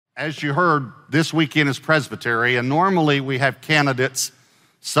as you heard, this weekend is Presbytery, and normally we have candidates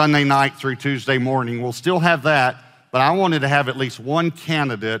Sunday night through Tuesday morning. We'll still have that, but I wanted to have at least one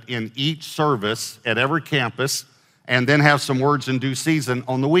candidate in each service at every campus, and then have some words in due season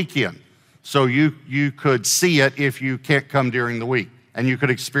on the weekend. So you could see it if you can't come during the week, and you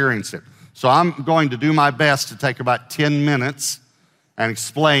could experience it. So I'm going to do my best to take about 10 minutes and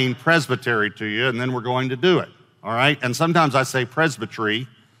explain Presbytery to you, and then we're going to do it, all right? And sometimes I say Presbytery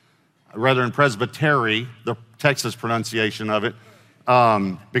rather than Presbytery, the Texas pronunciation of it,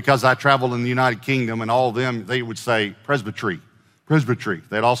 because I travel in the United Kingdom, and all of them, they would say Presbytery.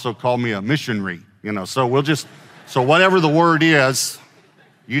 They'd also call me a missionary, so so whatever the word is,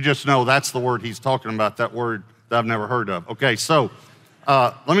 you just know that's the word he's talking about, that word that I've never heard of. Okay, so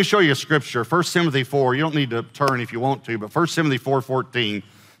let me show you a scripture. 1 Timothy 4, you don't need to turn if you want to, but 1 Timothy 4:14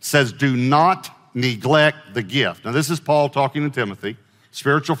 says, do not neglect the gift. Now this is Paul talking to Timothy,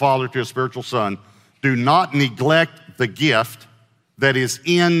 spiritual father to a spiritual son. Do not neglect the gift that is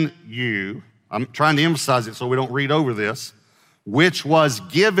in you. I'm trying to emphasize it so we don't read over this, which was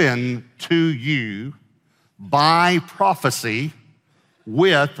given to you by prophecy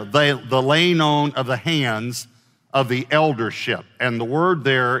with the laying on of the hands of the eldership. And the word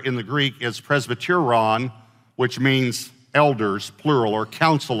there in the Greek is presbyteron, which means elders, plural, or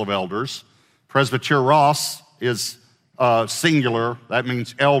council of elders. Presbyteros is singular, that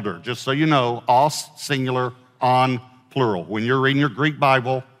means elder. Just so you know, os, singular, on, plural. When you're reading your Greek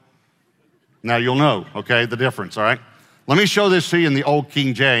Bible, now you'll know, okay, the difference, all right? Let me show this to you in the Old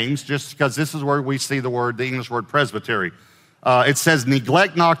King James, just because this is where we see the English word presbytery. It says,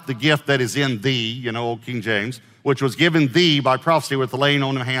 neglect not the gift that is in thee, Old King James, which was given thee by prophecy with the laying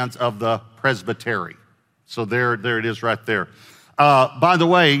on of hands of the presbytery. So there it is right there. By the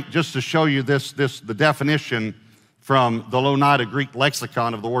way, just to show you the definition from the Louw-Nida Greek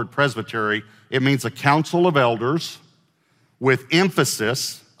lexicon of the word presbytery, it means a council of elders with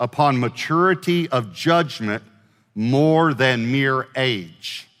emphasis upon maturity of judgment more than mere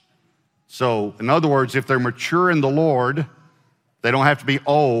age. So, in other words, if they're mature in the Lord, they don't have to be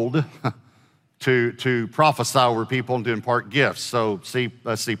old to prophesy over people and to impart gifts. So,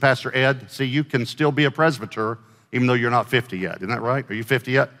 let's see, Pastor Ed, you can still be a presbyter even though you're not 50 yet. Isn't that right? Are you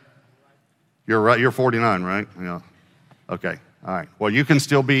 50 yet? You're right. You're 49, right? Yeah. Okay. All right. Well, you can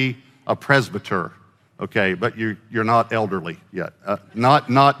still be a presbyter. Okay, but you're not elderly yet.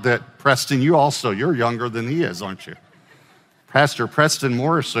 Not that Preston, you're younger than he is, aren't you? Pastor Preston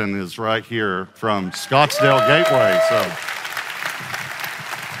Morrison is right here from Scottsdale Gateway.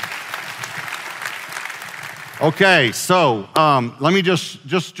 Okay, so let me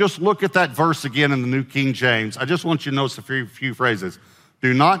just look at that verse again in the New King James. I just want you to notice a few phrases.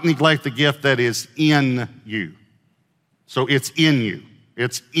 Do not neglect the gift that is in you. So it's in you.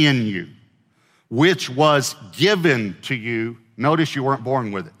 It's in you. Which was given to you. Notice you weren't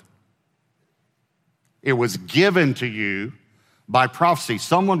born with it. It was given to you by prophecy.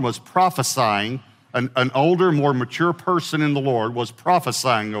 Someone was prophesying, an older, more mature person in the Lord was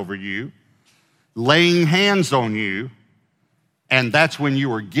prophesying over you, laying hands on you, and that's when you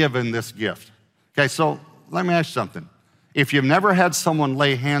were given this gift. Okay, so let me ask you something. If you've never had someone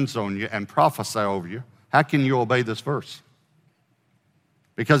lay hands on you and prophesy over you, how can you obey this verse?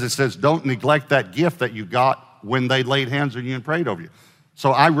 Because it says, don't neglect that gift that you got when they laid hands on you and prayed over you.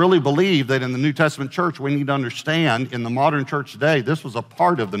 So I really believe that in the New Testament church, we need to understand in the modern church today, this was a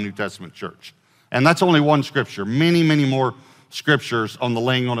part of the New Testament church. And that's only one scripture. Many, many more scriptures on the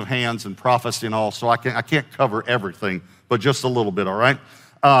laying on of hands and prophecy and all. So I can't cover everything, but just a little bit, all right?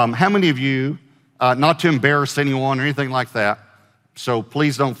 How many of you, not to embarrass anyone or anything like that, so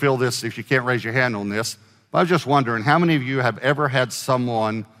please don't feel this if you can't raise your hand on this, but I was just wondering, how many of you have ever had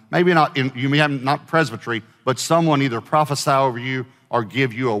someone, maybe not, you may have not presbytery, but someone either prophesy over you or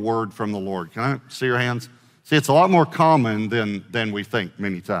give you a word from the Lord? Can I see your hands? See, it's a lot more common than we think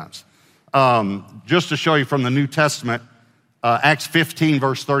many times. Just to show you from the New Testament, Acts 15,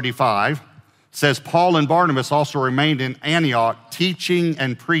 verse 35, says, Paul and Barnabas also remained in Antioch teaching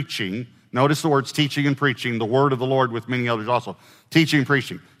and preaching. Notice the words teaching and preaching, the word of the Lord with many others also. Teaching and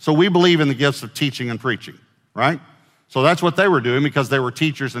preaching. So we believe in the gifts of teaching and preaching, right? So that's what they were doing because they were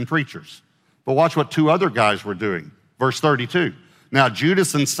teachers and preachers. But watch what two other guys were doing. Verse 32. Now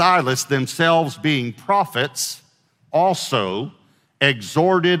Judas and Silas, themselves being prophets, also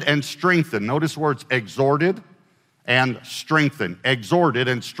exhorted and strengthened. Notice the words exhorted and strengthened. Exhorted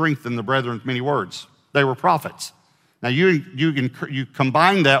and strengthened the brethren with many words. They were prophets. Now you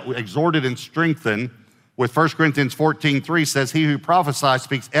combine that with exhorted and strengthened with 1 Corinthians 14:3 says, he who prophesies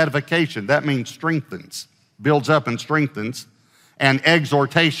speaks edification. That means strengthens, builds up and strengthens. and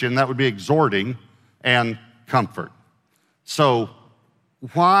exhortation, that would be exhorting, and comfort. So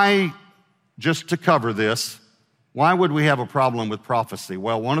why, just to cover this, why would we have a problem with prophecy?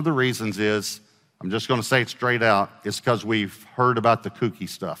 Well, one of the reasons is, I'm just going to say it straight out, is because we've heard about the kooky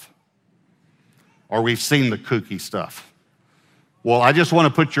stuff, or we've seen the kooky stuff. Well, I just want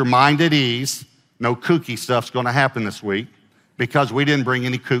to put your mind at ease. No kooky stuff's going to happen this week because we didn't bring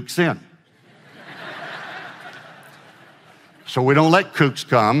any kooks in. So we don't let kooks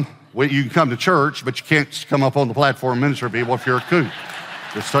come. You can come to church, but you can't come up on the platform and minister to people if you're a kook,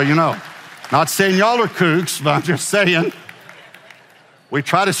 just so you know. Not saying y'all are kooks, but I'm just saying we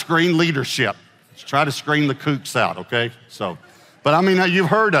try to screen leadership. Let's try to screen the kooks out, okay? So, but I mean, you've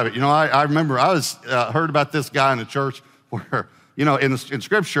heard of it. You know, I remember I heard about this guy in the church where, you know, in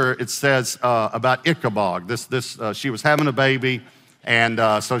Scripture it says about Ichabod. She was having a baby, and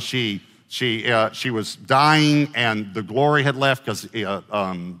so she was dying, and the glory had left because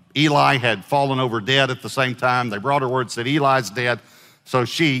Eli had fallen over dead at the same time. They brought her word, said Eli's dead. So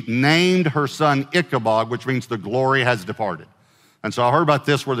she named her son Ichabod, which means the glory has departed. And so I heard about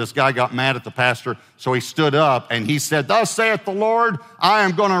this where this guy got mad at the pastor. So he stood up and he said, "Thus saith the Lord, I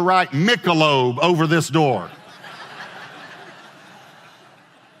am going to write Michelob over this door."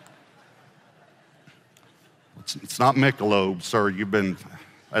 It's not Michelob, sir. You've been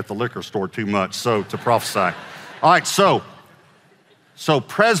at the liquor store too much, so to prophesy. All right, so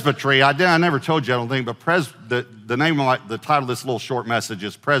Presbytery, I never told you, I don't think, but the name of the title of this little short message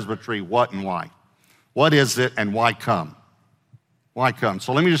is Presbytery, What and Why. What is it and why come? Why come?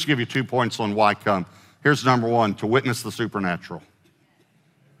 So let me just give you 2 points on why come. Here's number one, to witness the supernatural.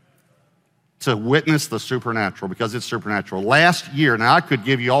 To witness the supernatural, because it's supernatural. Last year, now I could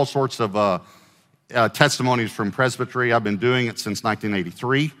give you all sorts of testimonies from Presbytery. I've been doing it since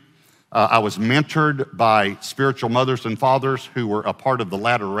 1983. I was mentored by spiritual mothers and fathers who were a part of the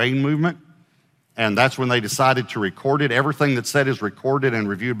Latter Rain movement, and that's when they decided to record it. Everything that's said is recorded and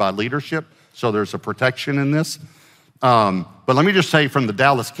reviewed by leadership, so there's a protection in this. But let me just say from the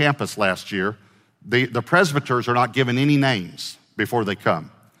Dallas campus last year, the presbyters are not given any names before they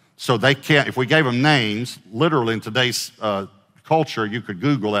come. So they can't, if we gave them names, literally in today's culture, you could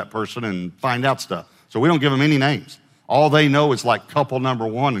Google that person and find out stuff. So we don't give them any names. All they know is like couple number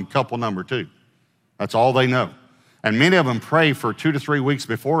one and couple number two. That's all they know. And many of them pray for 2 to 3 weeks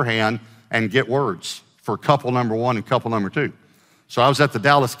beforehand and get words for couple number one and couple number two. So I was at the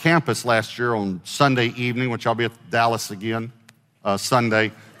Dallas campus last year on Sunday evening, which I'll be at Dallas again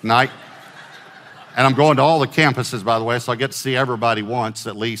Sunday night. And I'm going to all the campuses, by the way, so I get to see everybody once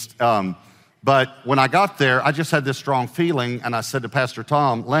at least. But when I got there, I just had this strong feeling, and I said to Pastor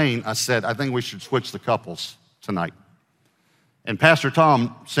Tom Lane, I said, I think we should switch the couples tonight. And Pastor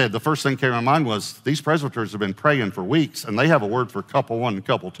Tom said, the first thing that came to my mind was, these presbyters have been praying for weeks, and they have a word for couple one and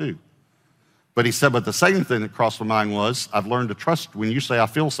couple two. But he said, but the second thing that crossed my mind was, I've learned to trust when you say I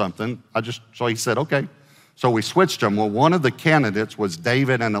feel something. So he said, okay. So we switched them. Well, one of the candidates was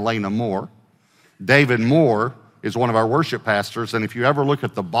David and Elena Moore. David Moore is one of our worship pastors, and if you ever look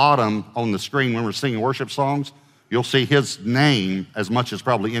at the bottom on the screen when we're singing worship songs, you'll see his name as much as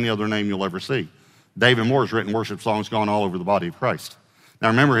probably any other name you'll ever see. David Moore has written worship songs going all over the body of Christ. Now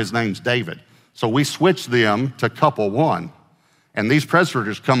remember, his name's David. So we switched them to couple one, and these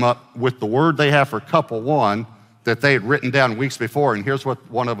presbyters come up with the word they have for couple one that they had written down weeks before, and here's what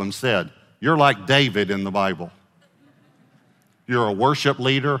one of them said. You're like David in the Bible. You're a worship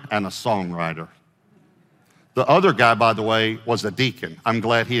leader and a songwriter. The other guy, by the way, was a deacon. I'm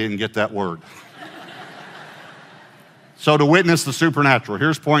glad he didn't get that word. So to witness the supernatural,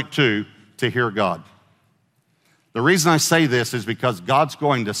 here's point two, to hear God. The reason I say this is because God's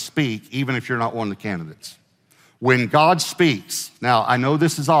going to speak even if you're not one of the candidates. When God speaks, now I know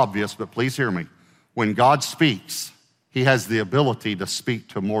this is obvious, but please hear me. When God speaks, he has the ability to speak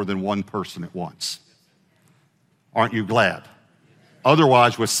to more than one person at once. Aren't you glad?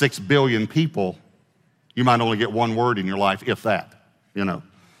 Otherwise, with 6 billion people, you might only get one word in your life, if that, you know.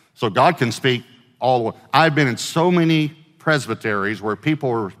 So God can speak all the way. I've been in so many presbyteries where people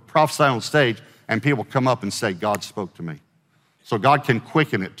were prophesying on stage and people come up and say, God spoke to me. So God can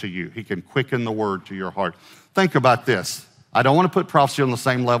quicken it to you. He can quicken the word to your heart. Think about this. I don't want to put prophecy on the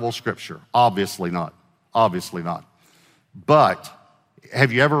same level of Scripture. Obviously not. Obviously not. But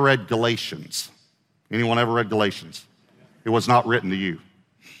have you ever read Galatians? Anyone ever read Galatians? It was not written to you.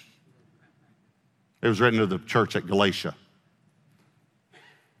 It was written to the church at Galatia.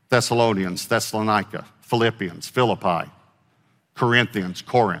 Thessalonians, Thessalonica, Philippians, Philippi, Corinthians,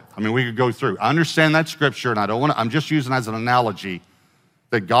 Corinth. I mean, we could go through. I understand that scripture, and I'm just using it as an analogy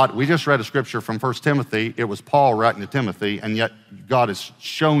that God, we just read a scripture from 1 Timothy. It was Paul writing to Timothy, and yet God has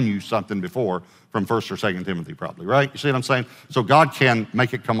shown you something before from 1 or 2 Timothy probably, right? You see what I'm saying? So God can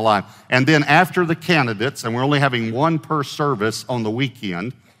make it come alive. And then after the candidates, and we're only having one per service on the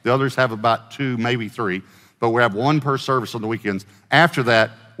weekend. The others have about 2, maybe 3, but we have one per service on the weekends. After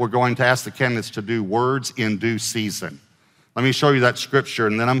that, we're going to ask the candidates to do words in due season. Let me show you that scripture,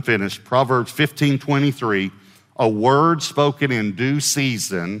 and then I'm finished. Proverbs 15:23, a word spoken in due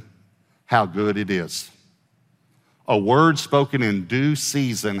season, how good it is. A word spoken in due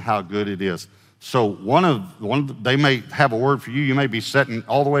season, how good it is. So they may have a word for you. You may be sitting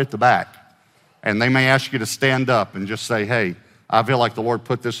all the way at the back, and they may ask you to stand up and just say, hey, I feel like the Lord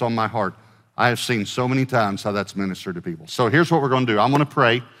put this on my heart. I have seen so many times how that's ministered to people. So here's what we're going to do. I'm going to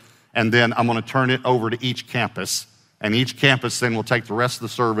pray, and then I'm going to turn it over to each campus. And each campus then will take the rest of the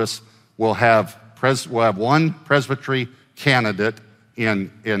service. We'll have one Presbytery candidate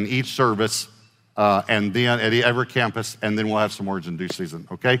in each service, and then at every campus, and then we'll have some words in due season,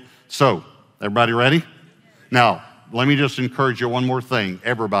 okay? So, everybody ready? Now, let me just encourage you one more thing.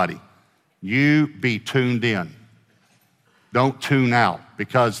 Everybody, you be tuned in. Don't tune out,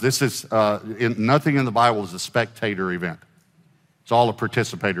 because this is, nothing in the Bible is a spectator event. It's all a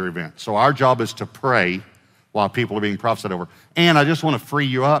participator event. So our job is to pray while people are being prophesied over. And I just want to free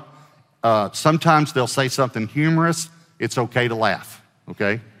you up. Sometimes they'll say something humorous. It's okay to laugh,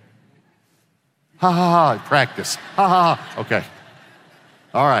 okay? Ha, ha, ha, practice. Ha, ha, ha, okay.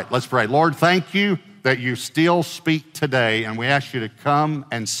 All right, let's pray. Lord, thank you that you still speak today, and we ask you to come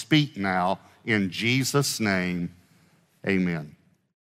and speak now in Jesus' name. Amen.